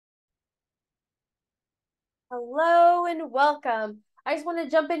Hello and welcome. I just want to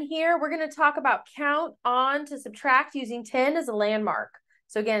jump in here. We're going to talk about count on to subtract using 10 as a landmark.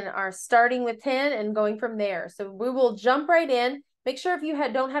 So again, our starting with 10 and going from there. So we will jump right in. Make sure if you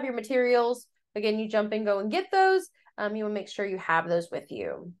don't have your materials, again, you jump in, go and get those. You will make sure you have those with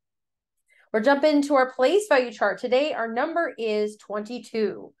you. We're jumping into our place value chart. Today, our number is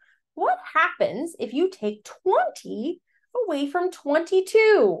 22. What happens if you take 20 away from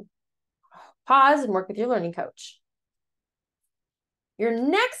 22? Pause and work with your learning coach. Your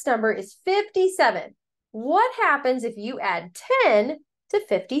next number is 57. What happens if you add 10 to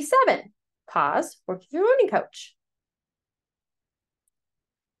 57? Pause, work with your learning coach.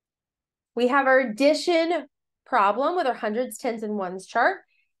 We have our addition problem with our hundreds, tens, and ones chart.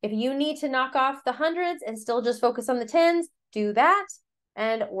 If you need to knock off the hundreds and still just focus on the tens, do that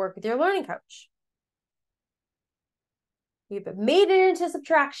and work with your learning coach. You've made it into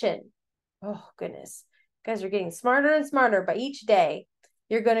subtraction. Oh, goodness. You guys are getting smarter and smarter by each day.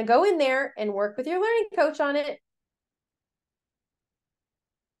 You're going to go in there and work with your learning coach on it.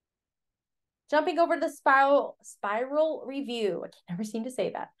 Jumping over to the spiral review. I can never seem to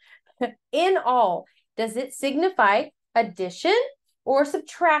say that. In all, does it signify addition or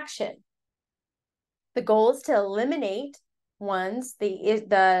subtraction? The goal is to eliminate ones,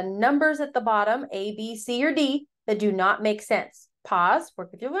 the numbers at the bottom, A, B, C, or D, that do not make sense. Pause,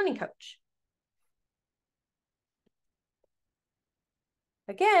 work with your learning coach.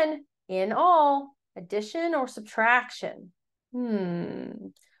 Again, in all, addition or subtraction?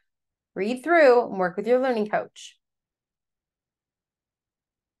 Read through and work with your learning coach.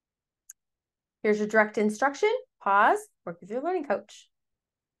 Here's your direct instruction. Pause, work with your learning coach.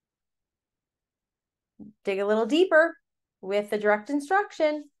 Dig a little deeper with the direct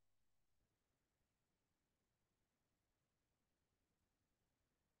instruction.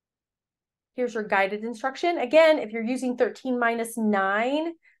 Here's your guided instruction. Again, if you're using 13 minus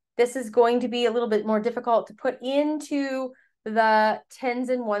 9, this is going to be a little bit more difficult to put into the tens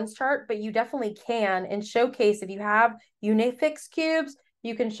and ones chart, but you definitely can and showcase. If you have Unifix cubes,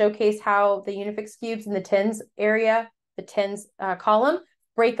 you can showcase how the Unifix cubes in the tens area, the tens column,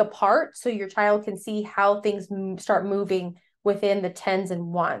 break apart so your child can see how things start moving within the tens and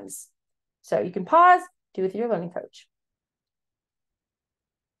ones. So you can pause, do with your learning coach.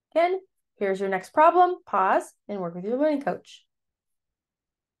 Again, here's your next problem. Pause and work with your learning coach.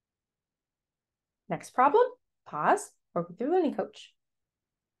 Next problem. Pause, work with your learning coach.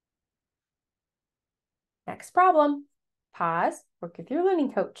 Next problem. Pause, work with your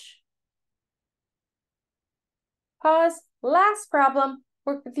learning coach. Pause. Last problem.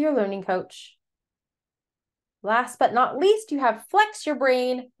 Work with your learning coach. Last but not least, you have flex your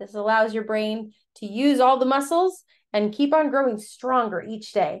brain. This allows your brain to use all the muscles and keep on growing stronger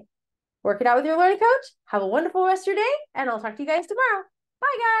each day. Work it out with your learning coach. Have a wonderful rest of your day, and I'll talk to you guys tomorrow.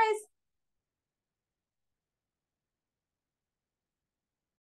 Bye, guys.